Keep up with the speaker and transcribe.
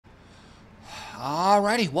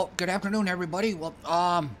Alrighty, well, good afternoon, everybody. Well,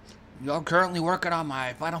 I'm currently working on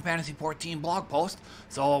my Final Fantasy XIV blog post.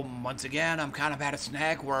 So once again, I'm kind of at a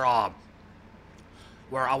snag where I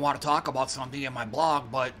want to talk about something in my blog,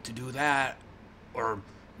 but to do that, or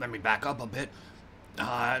let me back up a bit,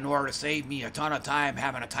 in order to save me a ton of time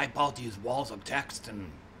having to type out these walls of text and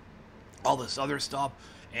all this other stuff,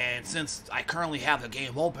 and since I currently have the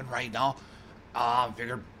game open right now, I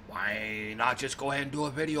figured why not just go ahead and do a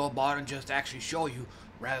video about it and just actually show you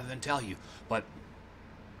rather than tell you. But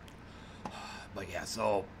yeah,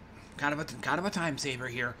 so kind of a time saver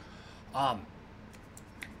here.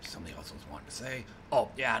 Something else I was wanting to say. Oh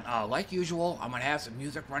yeah, and, like usual, I'm gonna have some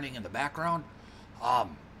music running in the background.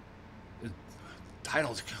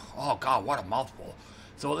 Titles, oh god, what a mouthful.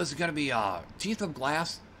 So this is gonna be Teeth of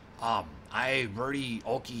Glass, I Verdi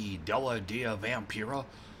Oki Della Dia Vampira.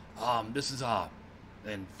 This is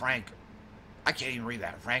and Frank, I can't even read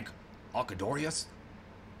that, Frank Alcadorius.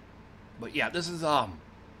 But yeah, this is how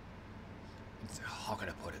can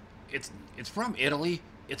I put it? It's from Italy.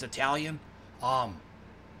 It's Italian.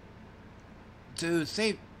 To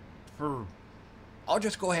say I'll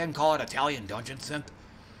just go ahead and call it Italian dungeon synth.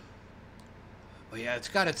 But yeah, it's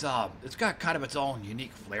got kind of its own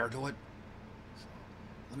unique flair to it. So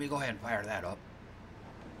let me go ahead and fire that up.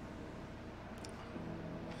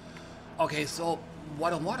 Okay, so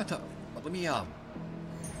what I wanted to let me pick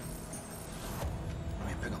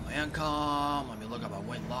up my income. Let me look at my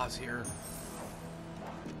win loss here.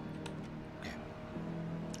 Okay.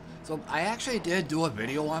 So I actually did do a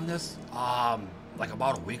video on this like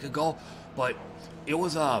about a week ago, but it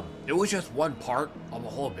was just one part of a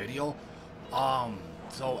whole video.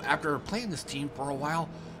 So after playing this team for a while,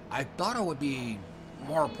 I thought it would be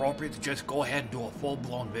more appropriate to just go ahead and do a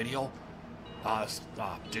full-blown video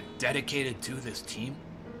dedicated to this team.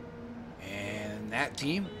 And that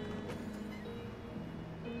team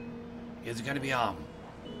is going to be my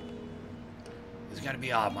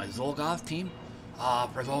Zuul team.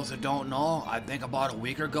 For those that don't know, I think about a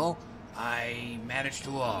week ago I managed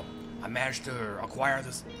to acquire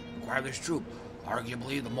this troop,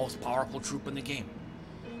 arguably the most powerful troop in the game.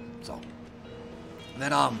 So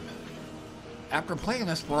then after playing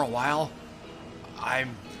this for a while,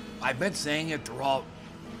 I've been saying it throughout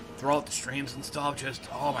the streams and stuff, just,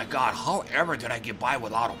 oh my god, however did I get by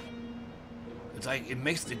without him? It's like, it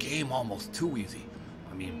makes the game almost too easy.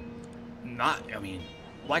 I mean,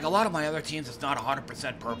 like a lot of my other teams, it's not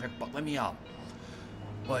 100% perfect, but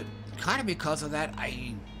but kind of because of that,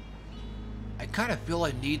 I kind of feel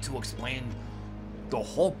a need to explain the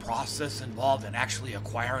whole process involved in actually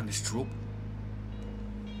acquiring this troop.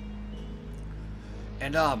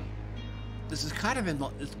 And, this is kind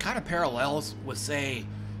of parallels with, say,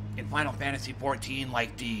 in Final Fantasy XIV, like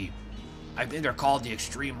I think they're called the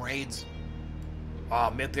Extreme Raids,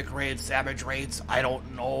 Mythic Raids, Savage Raids. I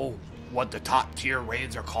don't know what the top tier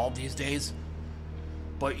raids are called these days,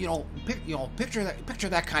 but picture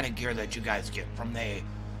that kind of gear that you guys get from the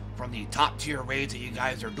top tier raids that you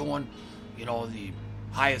guys are doing. The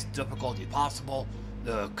highest difficulty possible,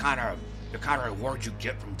 the kind of rewards you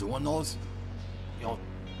get from doing those.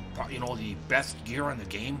 The best gear in the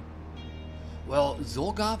game. Well,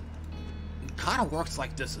 Zuul kind of works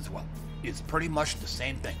like this as well. It's pretty much the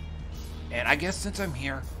same thing. And I guess since I'm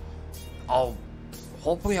here,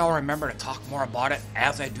 hopefully I'll remember to talk more about it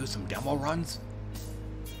as I do some demo runs.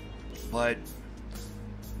 But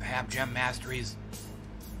I have gem masteries,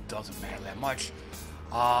 doesn't matter that much.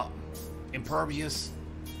 Impervious,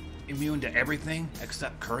 immune to everything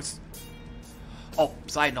except curse. Oh,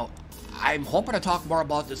 side note, I'm hoping to talk more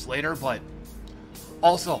about this later, but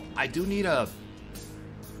also, I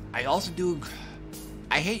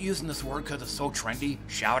hate using this word because it's so trendy,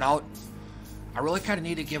 shout out. I really kind of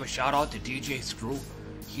need to give a shout out to DJ Screw.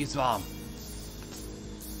 He's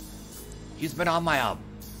been on my,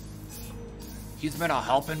 he's been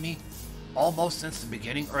helping me almost since the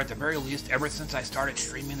beginning, or at the very least, ever since I started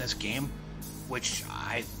streaming this game, which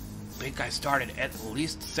I think I started at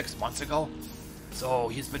least 6 months ago. So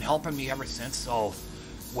he's been helping me ever since. So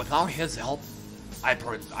without his help, I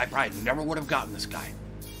probably never would have gotten this guy.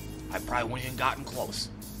 I probably wouldn't have gotten close.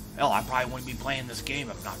 Hell, I probably wouldn't be playing this game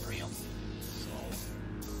if not for him.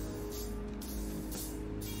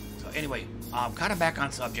 So anyway, kind of back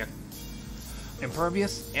on subject.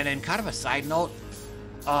 Impervious, and then kind of a side note.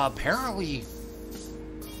 Apparently,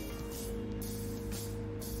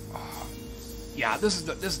 yeah, this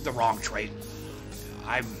is the wrong trait.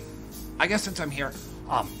 I guess since I'm here,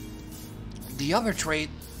 the other trait,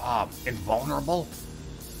 invulnerable,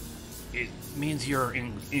 it means you're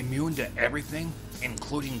immune to everything,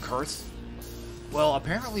 including curse. Well,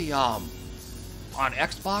 apparently, on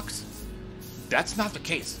Xbox, that's not the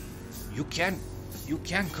case. You can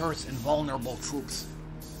curse invulnerable troops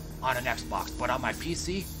on an Xbox, but on my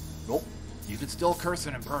PC, nope. You can still curse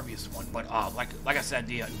an impervious one, but like I said,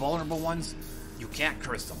 the invulnerable ones, you can't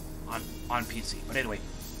curse them on PC. But anyway,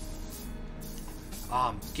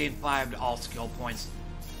 gain 5 to all skill points.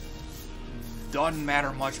 Doesn't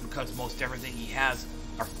matter much because most everything he has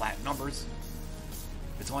are flat numbers.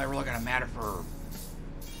 It's only really gonna matter for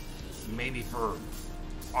maybe for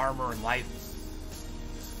armor and life.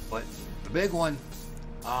 But the big one,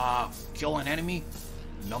 kill an enemy,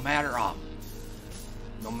 no matter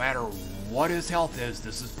what his health is.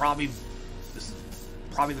 This is probably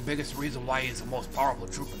the biggest reason why he's the most powerful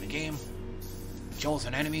troop in the game. Kills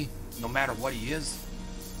an enemy, no matter what he is.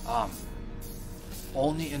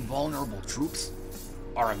 Only invulnerable troops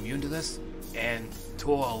are immune to this, and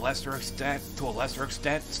to a lesser extent,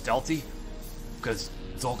 stealthy, because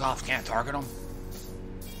Zolgoth can't target them.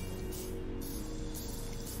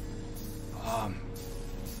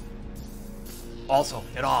 Also,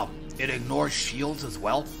 it ignores shields as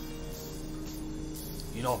well.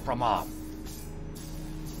 You know, from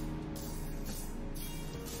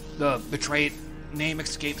the trait name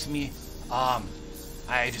escapes me.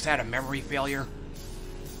 I just had a memory failure.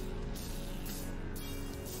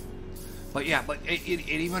 But yeah, but it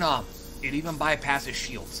even bypasses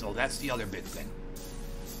shields, so that's the other big thing.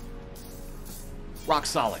 Rock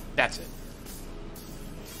solid, that's it.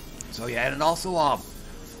 So yeah, and it also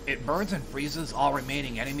it burns and freezes all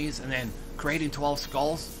remaining enemies, and then creating 12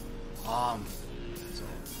 skulls.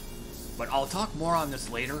 But I'll talk more on this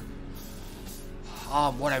later.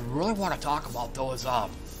 What I really want to talk about though is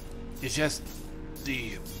just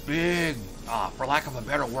the big, for lack of a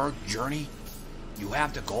better word, journey you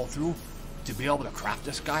have to go through to be able to craft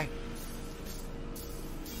this guy.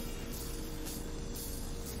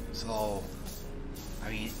 So, I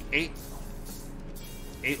mean, 8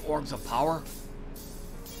 orbs of power.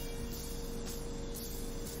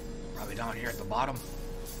 Probably down here at the bottom.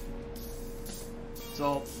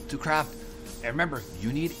 So, to craft, and remember,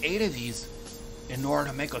 you need 8 of these in order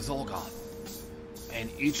to make a Zolgoth. And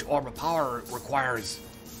each orb of power requires,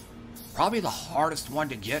 probably the hardest one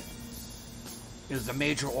to get is the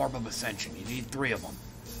major orb of ascension. You need 3 of them.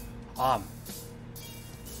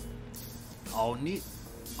 I'll need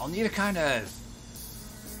a kind of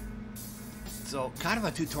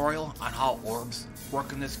a tutorial on how orbs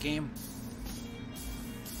work in this game.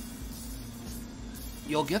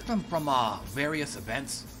 You'll get them from various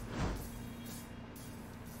events,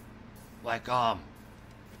 like I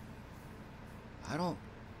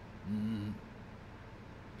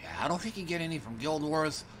don't think you get any from Guild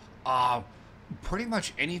Wars. Pretty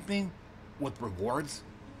much anything with rewards.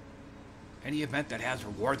 Any event that has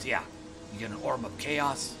rewards, yeah. You get an Orb of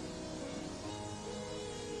Chaos.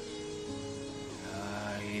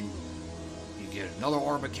 You get another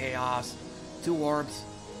Orb of Chaos, 2 orbs,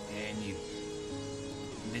 and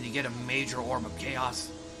then you get a major Orb of Chaos.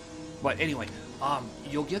 But anyway,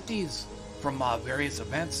 you'll get these from various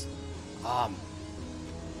events.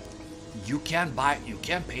 You can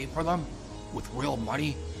pay for them with real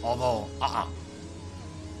money, although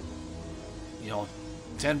you know,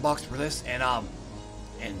 $10 for this, and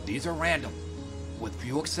these are random, with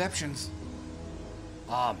few exceptions.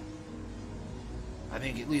 I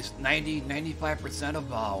think at least 95% of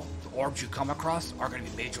the orbs you come across are going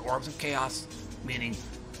to be major orbs of chaos, meaning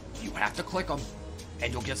you have to click them,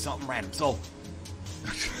 and you'll get something random. So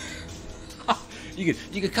you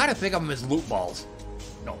can kind of think of them as loot balls.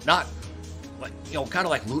 No, not like, you know, kind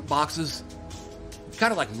of like loot boxes.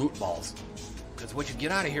 Kind of like loot balls, because what you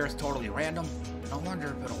get out of here is totally random. And I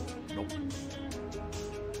wonder if it'll. Nope.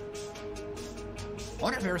 I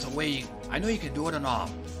wonder if there's a way. I know you can do it on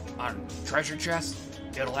treasure chests.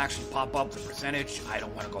 It'll actually pop up the percentage. I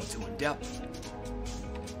don't want to go too in depth.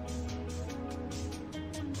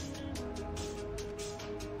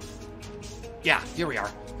 Yeah, here we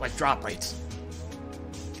are. Like drop rates.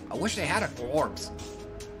 I wish they had it for orbs.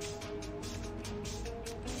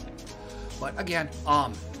 But again,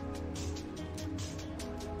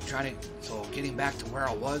 getting back to where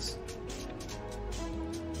I was.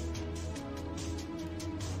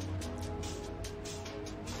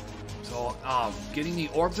 So, getting the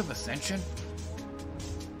Orbs of Ascension,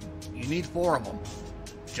 you need 4 of them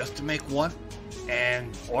just to make one,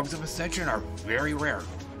 and Orbs of Ascension are very rare.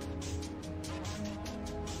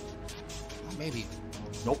 Well, maybe.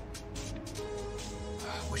 Nope.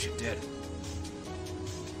 I wish it did.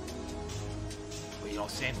 But, you know,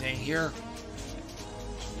 same thing here.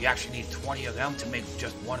 You actually need 20 of them to make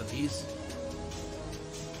just one of these.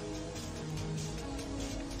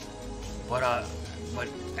 But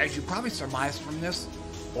as you probably surmised from this,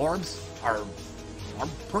 orbs are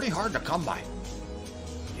pretty hard to come by.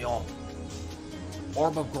 You know,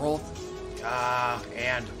 orb of growth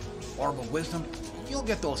and orb of wisdom. You'll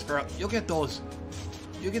get those.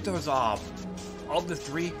 Of the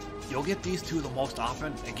three, you'll get these two the most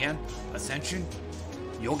often. Again, ascension.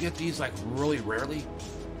 You'll get these like really rarely.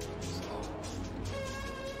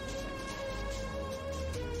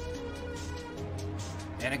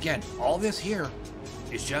 And again, all this here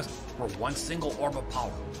is just for one single orb of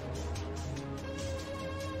power.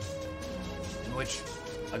 In which,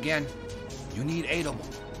 again, you need 8 of them.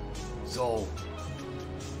 So,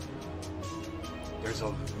 there's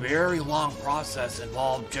a very long process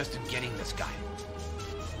involved just in getting this guy.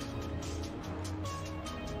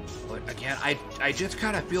 But again, I just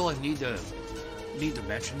kind of feel I need to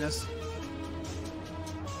mention this.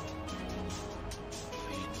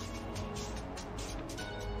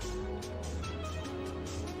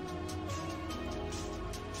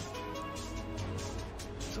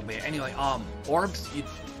 Anyway, orbs,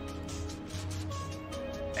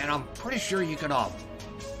 and I'm pretty sure you can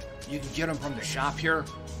get them from the shop here.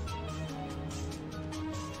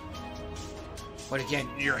 But again,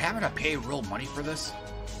 you're having to pay real money for this.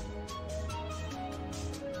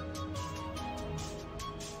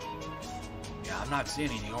 Yeah, I'm not seeing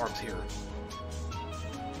any orbs here.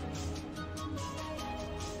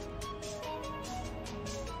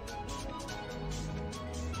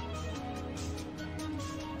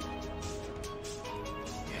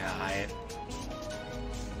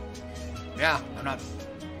 Yeah, I'm not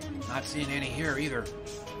seeing any here either.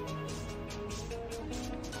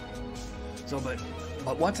 So,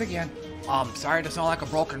 but once again, sorry to sound like a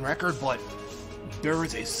broken record, but there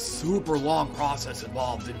is a super long process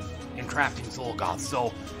involved in crafting Soul Goth.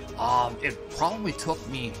 So, it probably took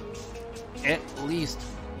me at least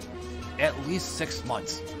 6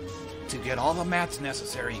 months to get all the mats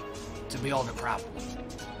necessary to be able to craft one.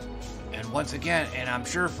 And once again, and I'm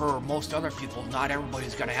sure for most other people, not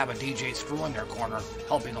everybody's going to have a DJ Screw in their corner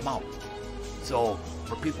helping them out. So,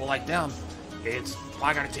 for people like them, it's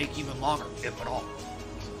probably going to take even longer, if at all.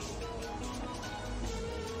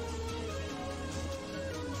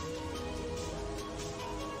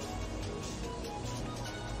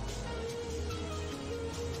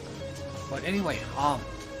 But anyway,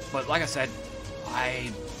 but like I said,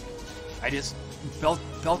 I just felt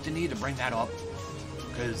the need to bring that up,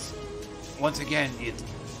 because once again,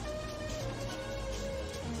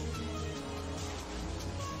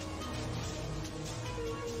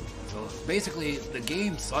 so basically the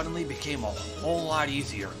game suddenly became a whole lot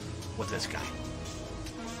easier with this guy.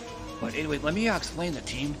 But anyway, let me explain the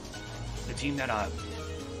team that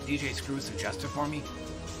DJ Screw suggested for me.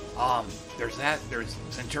 There's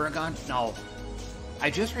Centurion. Now, I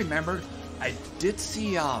just remembered I did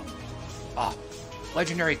see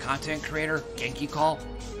legendary content creator Genki Call.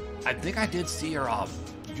 I think I did see her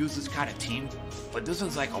use this kind of team, but this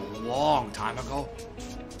was like a long time ago.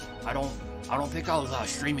 I don't think I was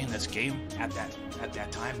streaming this game at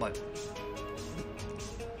that time. But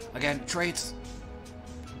again, traits,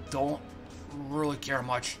 don't really care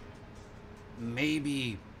much.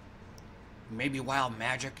 Maybe wild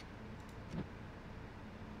magic,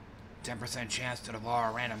 10% chance to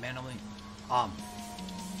devour randomly. Yeah,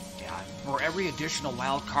 for every additional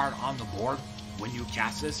wild card on the board when you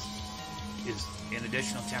cast this is an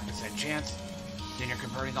additional 10% chance. Then you're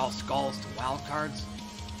converting all skulls to wild cards,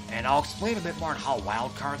 and I'll explain a bit more on how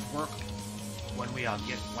wild cards work when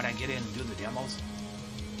I get in and do the demos.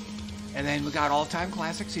 And then we got all-time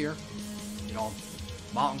classics here. You know,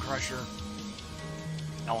 Mountain Crusher,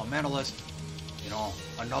 Elementalist. You know,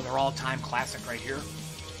 another all-time classic right here.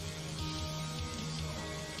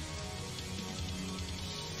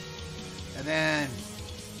 And then,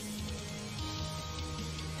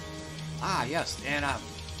 yes, and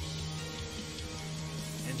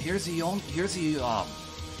here's the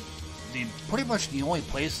pretty much the only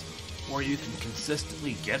place where you can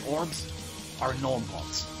consistently get orbs are gnome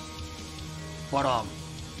bones. But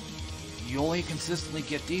you only consistently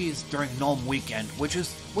get these during gnome weekend, which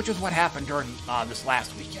is what happened during this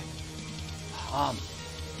last weekend.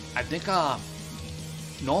 I think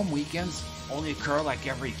gnome weekends only occur like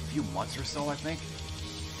every few months or so, I think.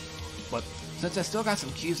 But since I still got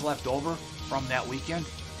some keys left over from that weekend,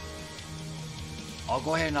 I'll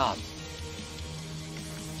go ahead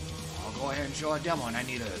and show a demo, and I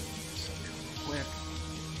need a quick.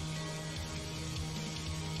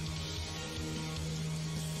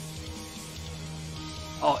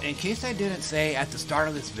 Oh, in case I didn't say at the start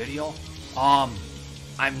of this video, I'm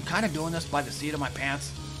kind of doing this by the seat of my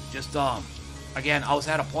pants. Just again, I was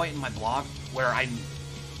at a point in my blog where I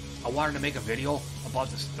wanted to make a video about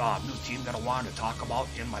this new team that I wanted to talk about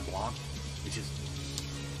in my blog, which is,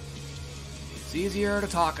 it's easier to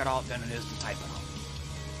talk it out than it is to type it out.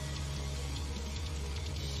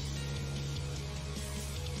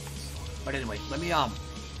 But anyway, let's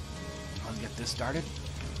get this started.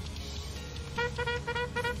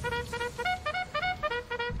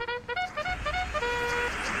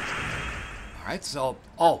 Alright, so,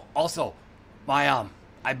 also, my,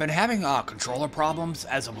 I've been having, controller problems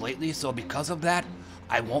as of lately, so because of that,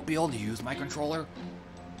 I won't be able to use my controller.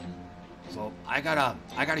 So, I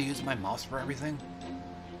gotta use my mouse for everything.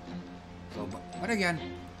 So, but again,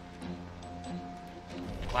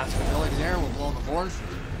 classic ability there, we'll blow the board.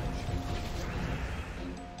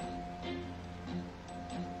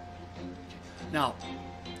 Now,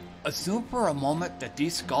 assume for a moment that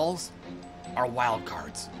these skulls are wild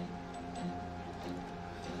cards.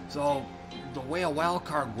 So, the way a wild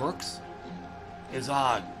card works is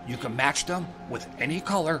you can match them with any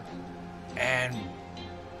color, and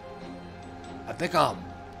I think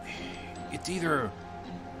it's either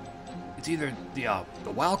the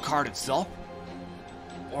wild card itself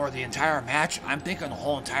or the entire match. I'm thinking the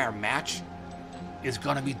whole entire match is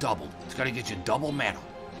gonna be doubled. It's gonna get you double mana.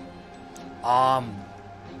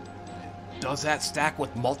 Does that stack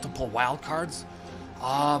with multiple wild cards?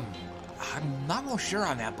 I'm not real sure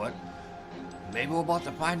on that, but maybe we're about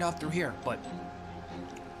to find out through here. But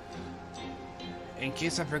in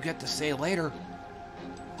case I forget to say later,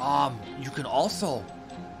 you can also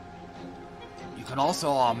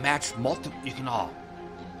match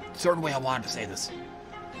certain way I wanted to say this.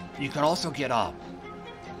 You can also get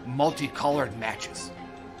multicolored matches.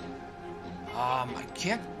 I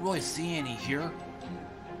can't really see any here.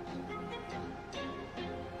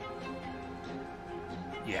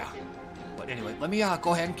 Yeah. But anyway, let me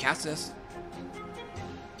go ahead and cast this.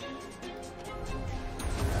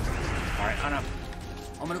 Alright, I'm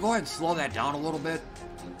gonna go ahead and slow that down a little bit.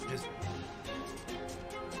 Just,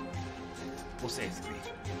 we'll say 3.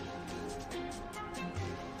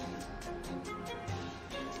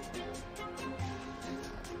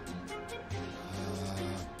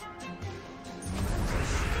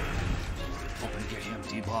 Hoping to get him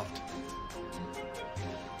debuffed.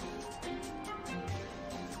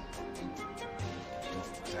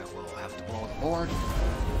 We'll have to blow the board.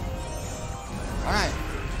 Alright,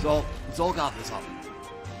 so Zolgoth is up.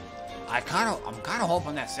 I'm kind of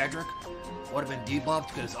hoping that Cedric would have been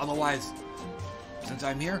debuffed, because otherwise, since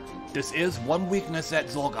I'm here, this is one weakness that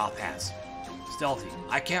Zolgoth has. Stealthy.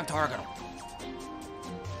 I can't target him.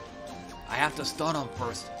 I have to stun him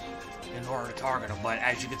first in order to target him, but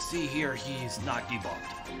as you can see here, he's not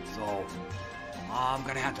debuffed. So, I'm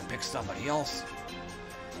going to have to pick somebody else.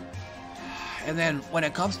 And then, when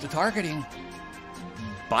it comes to targeting,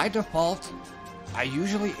 by default, I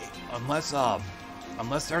usually, unless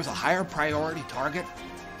there's a higher priority target,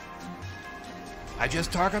 I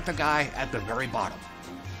just target the guy at the very bottom.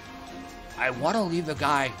 I want to leave the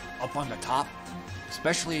guy up on the top,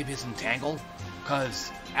 especially if he's entangled,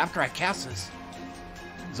 because after I cast this,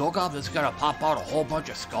 Zolgoth is going to pop out a whole bunch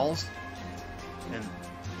of skulls, and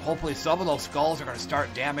hopefully some of those skulls are going to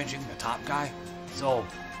start damaging the top guy. So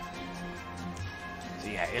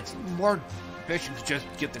yeah, it's more efficient to just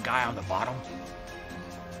get the guy on the bottom.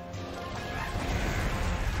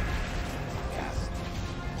 Yes.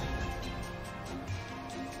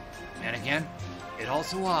 And again, it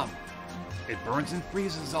also it burns and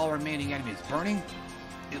freezes all remaining enemies. Burning,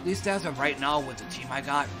 at least as of right now with the team I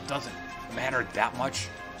got, doesn't matter that much.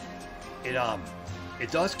 It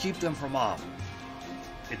does keep them from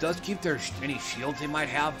it does keep any shields they might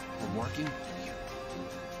have from working.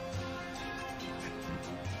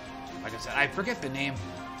 Like I said, I forget the name.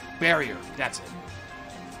 Barrier, that's it.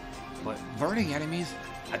 But burning enemies,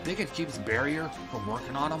 I think it keeps barrier from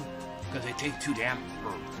working on them, because they take 3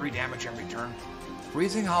 damage every turn.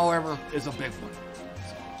 Freezing, however, is a big one.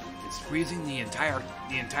 So it's freezing the entire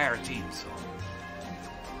team. So,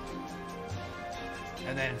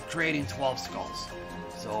 and then creating 12 skulls.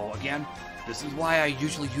 So again, this is why I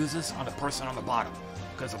usually use this on the person on the bottom,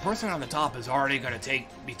 because the person on the top is already going to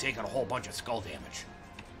be taking a whole bunch of skull damage.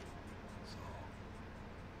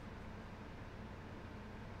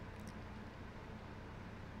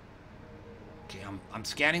 I'm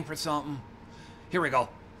scanning for something. Here we go.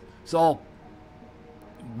 So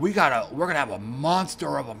we're gonna have a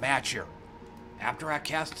monster of a match here after I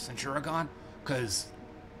cast Centurion, because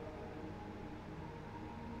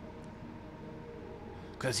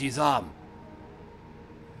he's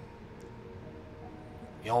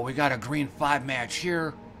we got a green 5 match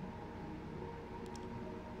here,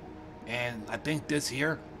 And I think this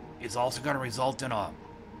here is also going to result in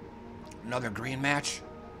another green match.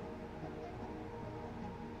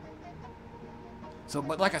 So,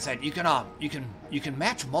 but like I said, you can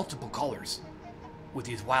match multiple colors with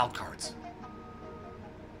these wild cards.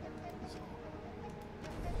 So.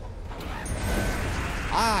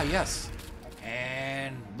 Ah, yes.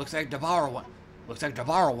 And looks like Devour went. Looks like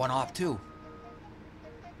Devour went off too.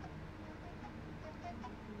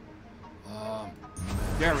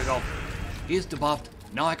 There we go. He's debuffed.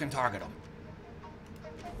 Now I can target him.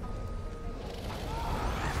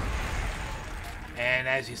 And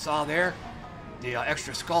as you saw there, the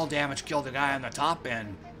extra skull damage killed the guy on the top,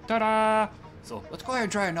 and ta-da! So let's go ahead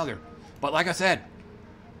and try another. But like I said,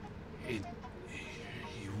 you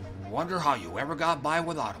wonder how you ever got by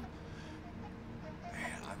without him.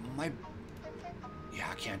 Man,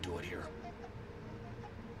 I can't do it here.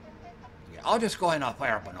 Yeah, I'll just go ahead and I'll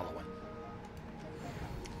fire up another one.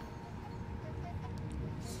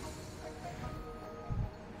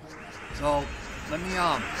 So let me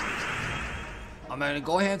I'm gonna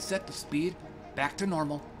go ahead and set the speed back to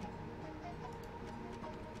normal.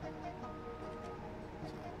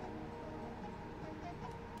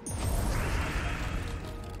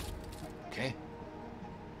 Okay.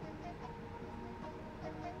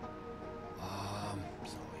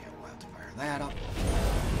 So yeah, we'll have to fire that up.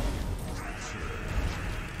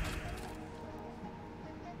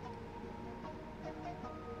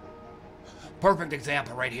 Perfect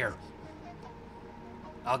example right here.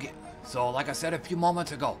 So like I said a few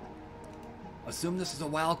moments ago, assume this is a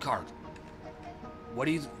wild card. What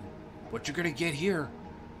you're gonna get here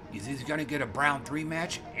is he's gonna get a brown 3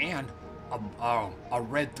 match and a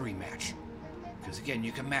red 3 match. Because again,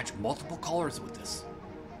 you can match multiple colors with this.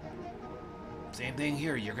 Same thing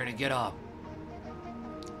here. You're gonna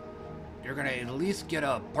at least get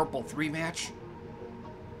a purple 3 match.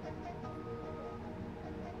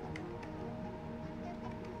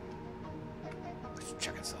 Just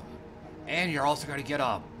checking something. And you're also gonna get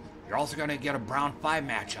a brown 5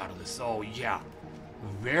 match out of this. So yeah,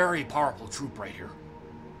 very powerful troop right here.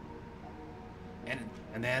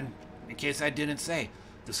 And then, in case I didn't say,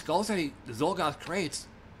 the skulls that the Zolgoth creates,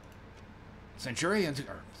 Centurion's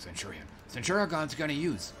gonna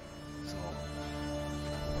use. So.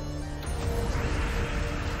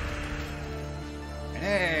 And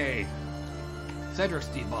hey, Cedric's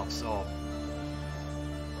debuffed, so.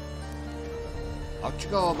 Out you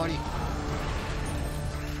go, buddy.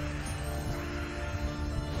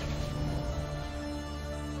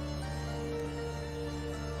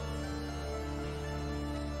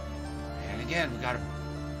 And again,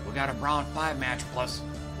 we got a brown 5 match plus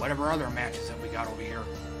whatever other matches that we got over here.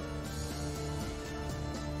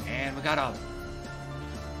 And we got a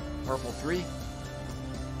purple 3.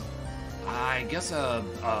 I guess a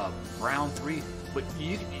brown 3. But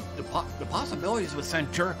the possibilities with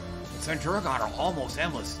Centurion are almost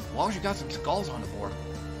endless, as long as you got some skulls on the board.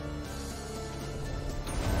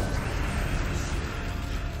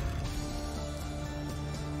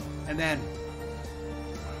 And then,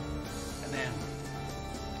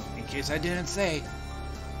 in case I didn't say,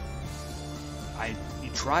 you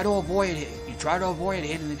try to avoid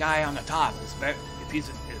hitting the guy on the top,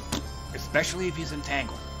 especially if he's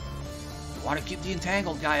entangled. You want to keep the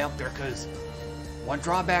entangled guy up there, because one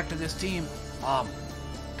drawback to this team,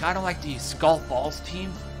 kind of like the Skull Falls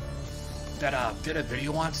team that did a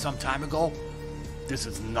video on some time ago. This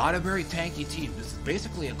is not a very tanky team. This is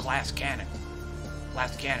basically a glass cannon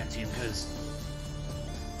team, because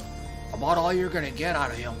about all you're gonna get out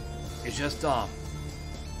of him is just a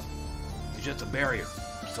barrier.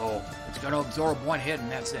 So it's gonna absorb 1 hit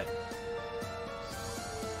and that's it.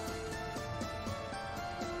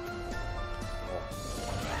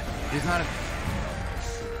 He's not a...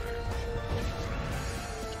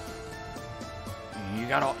 You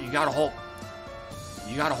gotta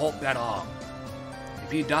hope that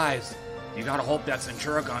if he dies, you gotta hope that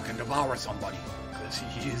Centurion can devour somebody, because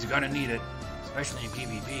he's gonna need it, especially in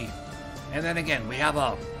PvP. And then again, we have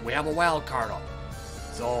a wild card up,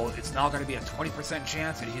 so it's now gonna be a 20%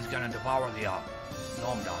 chance that he's gonna devour the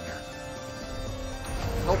gnome down there.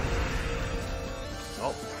 Nope.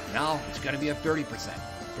 So now it's gonna be a 30%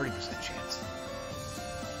 chance.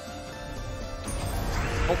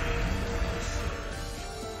 Oh.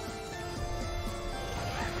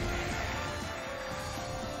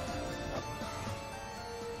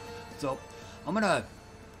 So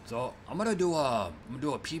I'm gonna do a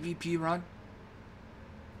PvP run.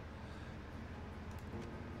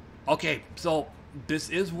 Okay, so this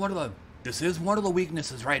is one of the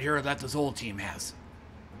weaknesses right here that the Zuul team has.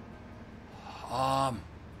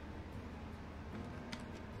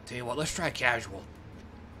 Tell you what, let's try casual.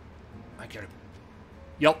 I get it.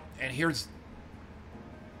 Yep, and here's...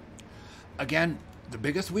 Again, the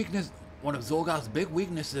biggest weakness, one of Zolgoth's big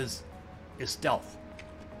weaknesses is stealth.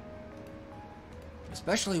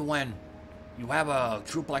 Especially when you have a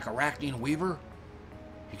troop like Arachnean Weaver.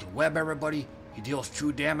 He can web everybody. He deals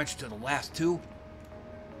true damage to the last two.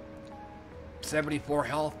 74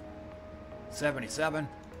 health. 77.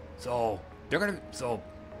 So they're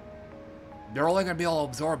only gonna be able to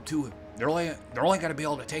absorb two. They're only gonna be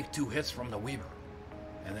able to take 2 hits from the Weaver.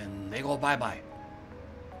 And then they go bye-bye.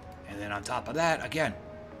 And then on top of that, again,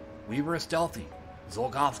 Weaver is stealthy.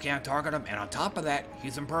 Zolgoth can't target him, and on top of that,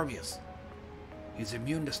 he's impervious. He's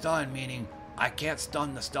immune to stun, meaning I can't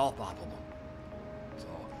stun the stealth off of him. So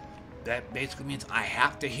that basically means I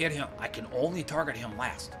have to hit him. I can only target him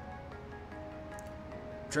last.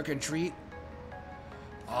 Trick and treat.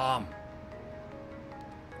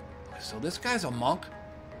 So this guy's a monk.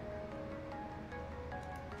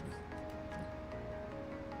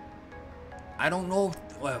 I don't know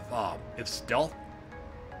if stealth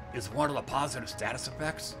is one of the positive status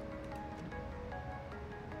effects.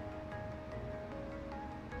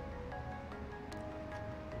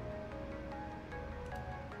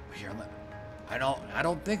 Here, I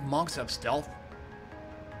don't think monks have stealth.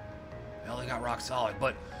 They only got rock solid.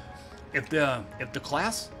 But if the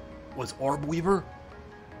class was Orb Weaver,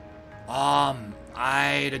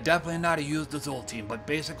 I'd definitely not have used the Zuul team. But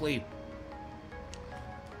basically,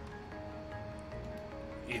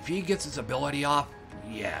 if he gets his ability off,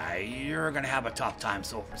 yeah, you're gonna have a tough time.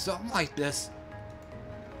 So for something like this,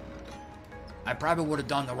 I probably would have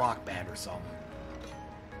done the rock band or something.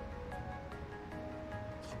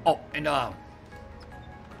 Oh, and I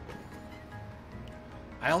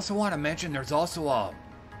also want to mention there's also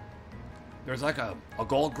there's like a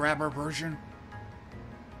gold grabber version.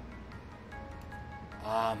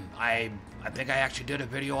 I think I actually did a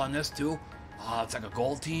video on this too. It's like a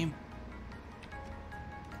gold team.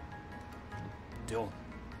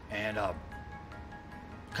 And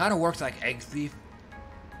kind of works like Egg Thief.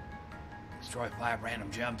 Destroy 5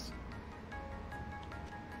 random gems.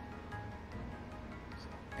 So,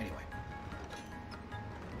 anyway.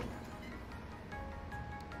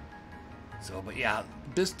 So, but yeah,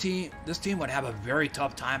 this team would have a very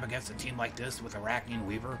tough time against a team like this with Arachnean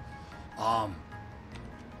Weaver.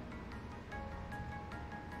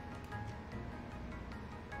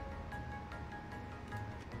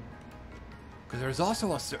 Because there's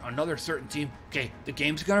also another certain team. Okay, the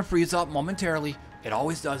game's gonna freeze up momentarily. It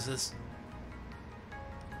always does this.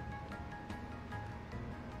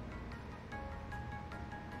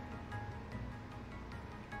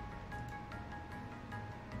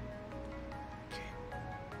 Okay.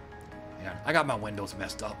 Yeah, I got my windows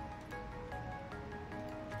messed up.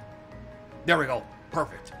 There we go.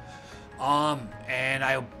 Perfect. And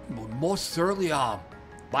I will most certainly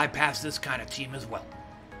bypass this kind of team as well.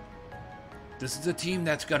 This is a team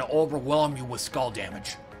that's going to overwhelm you with skull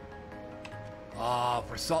damage.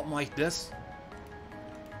 For something like this,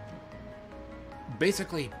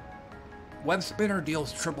 basically, Web Spinner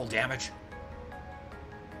deals triple damage.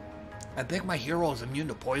 I think my hero is immune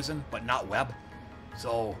to poison, but not web.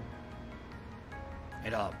 So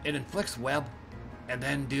it inflicts web, and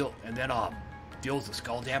then deals the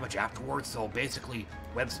skull damage afterwards. So basically,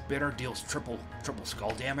 Web Spinner deals triple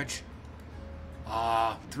skull damage.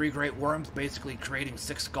 3 Great Worms, basically creating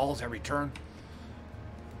 6 skulls every turn.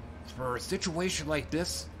 For a situation like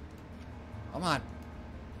this, come on.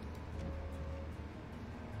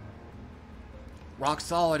 Rock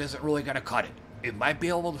Solid isn't really going to cut it. It might be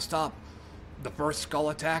able to stop the first skull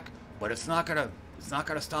attack, but it's not gonna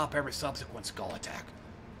stop every subsequent skull attack.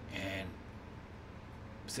 And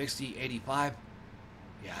 60, 85,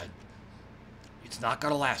 yeah, it's not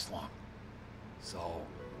gonna last long. So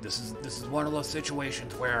this is one of those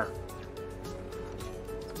situations where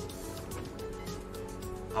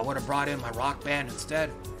I would have brought in my rock band instead.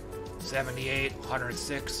 78,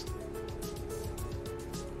 106,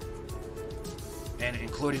 and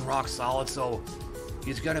including rock solid. So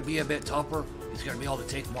he's gonna be a bit tougher. He's gonna be able to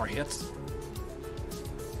take more hits.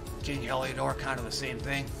 King Heliodor, kind of the same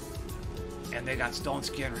thing. And they got Stone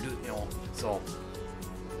Skin, so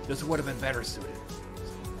this would have been better suited.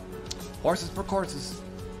 Horses for courses.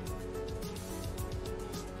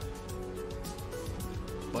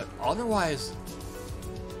 But otherwise,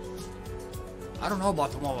 I don't know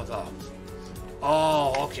about the one with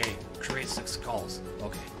oh, okay. Create 6 skulls.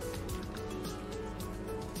 Okay.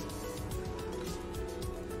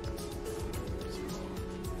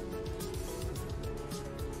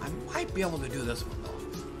 I might be able to do this one though.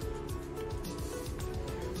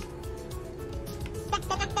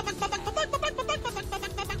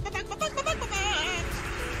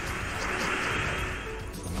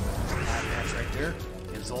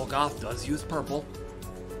 Zolgoth does use purple.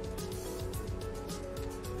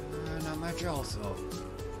 Not much else, so.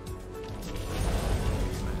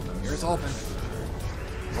 Here's open.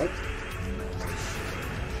 Nope.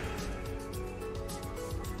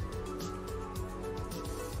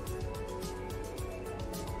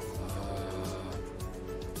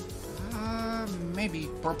 Maybe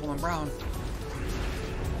purple and brown.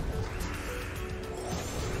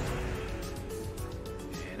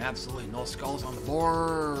 And absolutely no skulls on the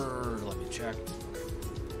board. Let me check.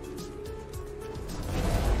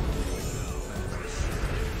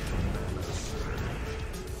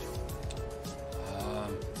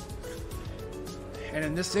 And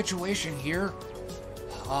in this situation here,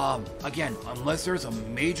 again, unless there's a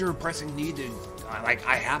major pressing need to, like,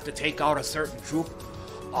 I have to take out a certain troop,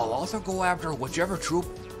 I'll also go after whichever troop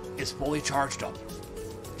is fully charged up,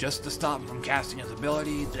 just to stop him from casting his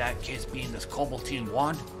ability, that case being this Koboltine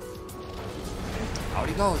Wand. Out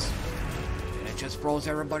he goes. And it just froze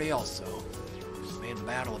everybody else, so just made the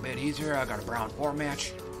battle a bit easier. I got a brown 4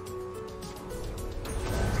 match.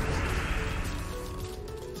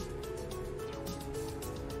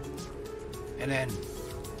 And then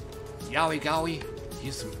Yowie Gowie,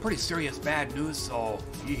 he's some pretty serious bad news, so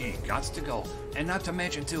he gots to go. And not to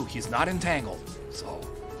mention too, he's not entangled. So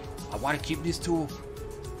I want to keep these two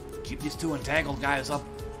entangled guys up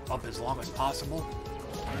as long as possible.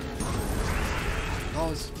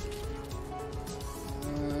 Goes.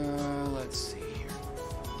 Let's see here.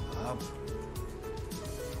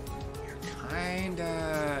 You're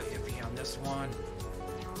kinda iffy on this one.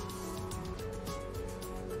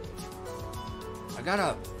 I got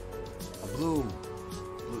a blue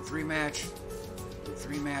 3 match, blue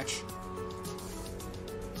 3 match,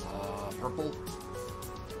 purple,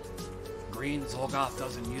 green. Zolgoth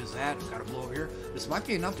doesn't use that. Got a blue over here. This might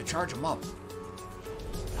be enough to charge him up.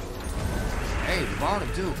 Hey, we borrowed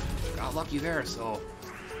him too. Got lucky there, so.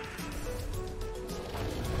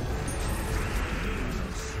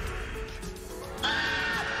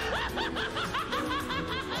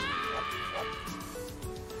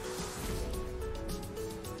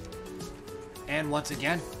 And once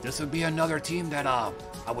again, this would be another team that I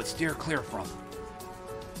would steer clear from.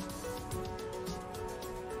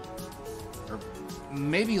 Or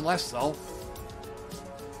maybe less so.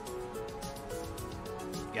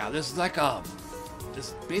 Yeah, this is like this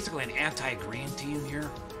is basically an anti-green team here.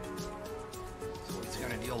 So he's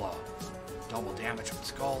gonna deal double damage with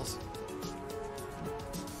skulls.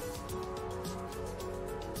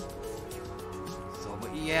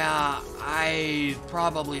 But yeah, I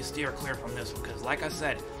probably steer clear from this one because, like I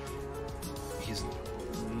said, he's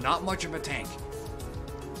not much of a tank.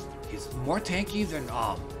 He's more tanky than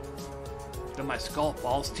my Skull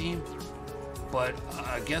Falls team, but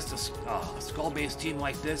against a skull-based team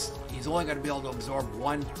like this, he's only going to be able to absorb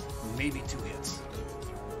 1, maybe 2 hits.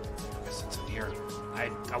 I guess it's in here.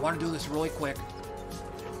 I want to do this really quick.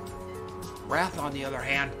 Wrath, on the other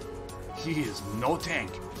hand, he is no tank.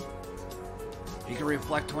 He can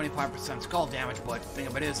reflect 25% skull damage, but the thing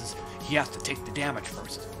of it is he has to take the damage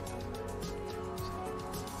first.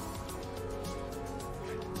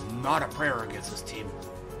 Not a prayer against this team.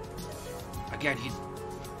 Again, he'd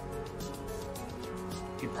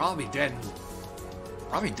probably dead in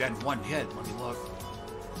 1 hit. Let me look.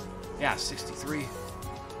 Yeah, 63.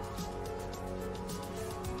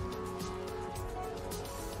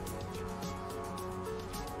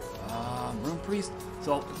 Rune Priest.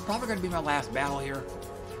 So, it's probably going to be my last battle here.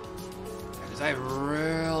 Because I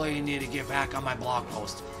really need to get back on my blog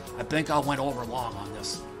post. I think I went over long on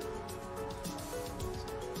this.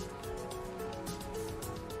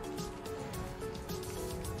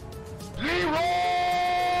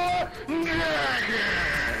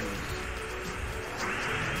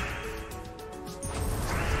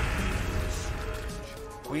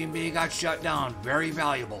 Queen Bee got shut down. Very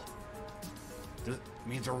valuable. This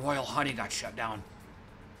means the Royal Honey got shut down.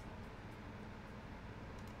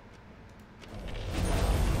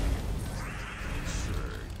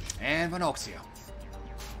 And Venoxia.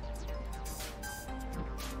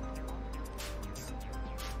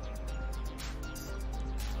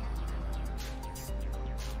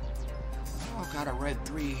 Oh, got a red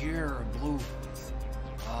 3 here, a blue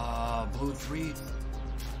 3,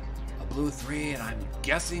 a blue 3, and I'm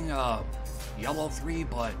guessing yellow 3,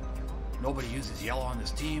 but nobody uses yellow on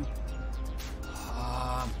this team.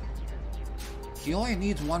 He only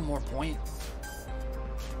needs 1 more point.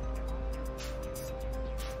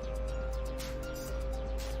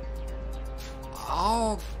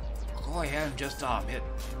 I'll go ahead and just hit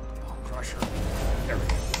Crusher. There we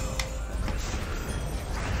go.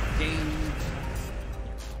 Ding.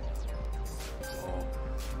 So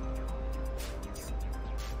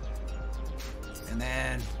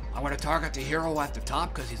target the hero at the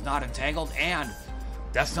top because he's not entangled, and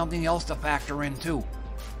that's something else to factor in too.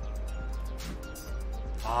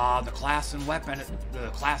 The class and weapon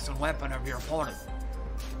of your opponent.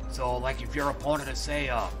 So, like, if your opponent is, say,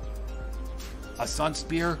 a Sun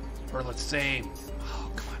Spear, or let's say,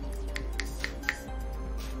 oh, come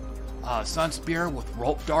on, Sun Spear with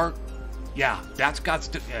Rope Dart, yeah, that's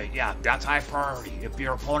that's high priority. If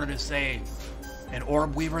your opponent is, say, an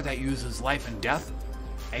Orb Weaver that uses Life and Death,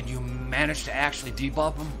 and you manage to actually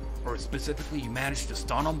debuff him, or specifically you manage to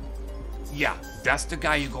stun him, yeah, that's the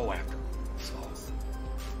guy you go after.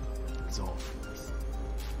 So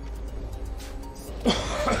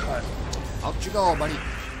out you go, buddy.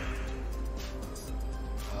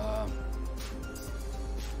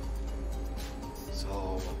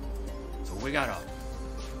 So we got a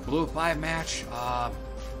blue 5 match,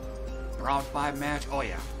 brown 5 match. Oh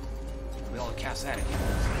yeah, we'll be able to cast that again.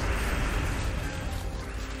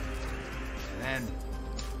 And then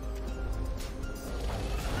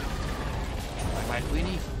bye-bye,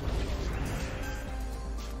 Queenie.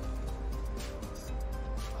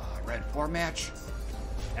 Red 4 match.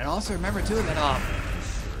 And also remember too that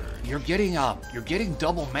you're getting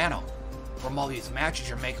double mana from all these matches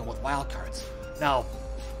you're making with wildcards. Now,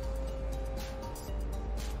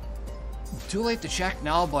 too late to check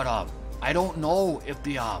now, but I don't know if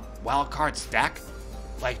the wildcards stack.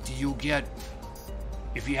 Like, do you get,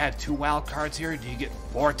 if you had 2 wildcards here, do you get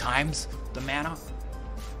 4 times the mana?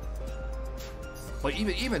 But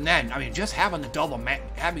even then, I mean, just having the double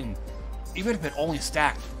even if it only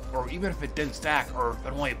stacked, or even if it didn't stack, or if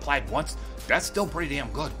it only applied once, that's still pretty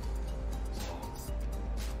damn good.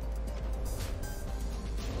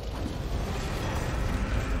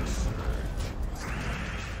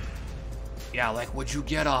 Yeah, like, would you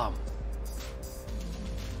get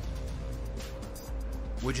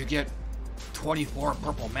 24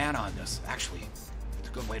 purple mana on this? Actually, it's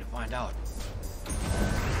a good way to find out.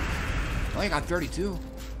 Oh, you got 32.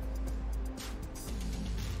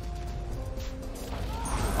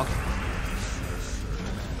 Okay.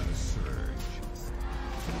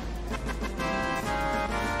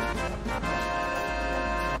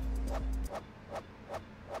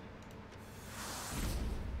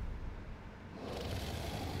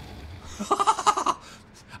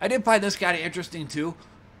 I did find this kind of interesting too.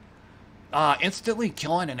 Instantly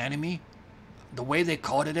killing an enemy, the way they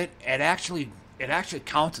coded it, it actually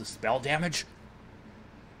counts as spell damage.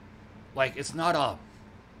 Like, it's not a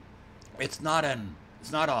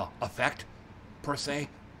effect per se.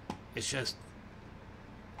 It's just,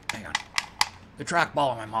 hang on, the trackball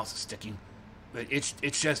on my mouse is sticking. But it's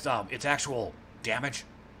just it's actual damage.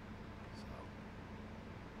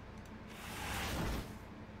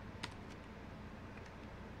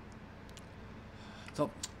 So,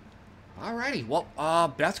 alrighty, well,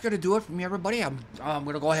 that's gonna do it for me, everybody. I'm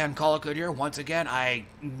gonna go ahead and call it good here. Once again, I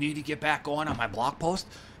need to get back going on my blog post,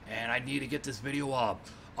 and I need to get this video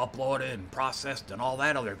uploaded and processed and all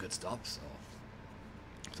that other good stuff.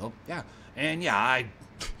 So yeah, and yeah, I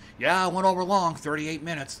went over long, 38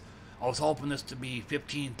 minutes. I was hoping this to be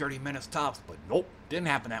 15, 30 minutes tops, but nope, didn't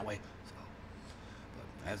happen that way. So,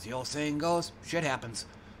 but as the old saying goes, shit happens.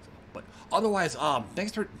 But otherwise,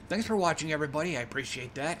 thanks for watching, everybody. I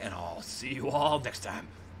appreciate that, and I'll see you all next time.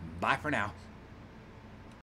 Bye for now.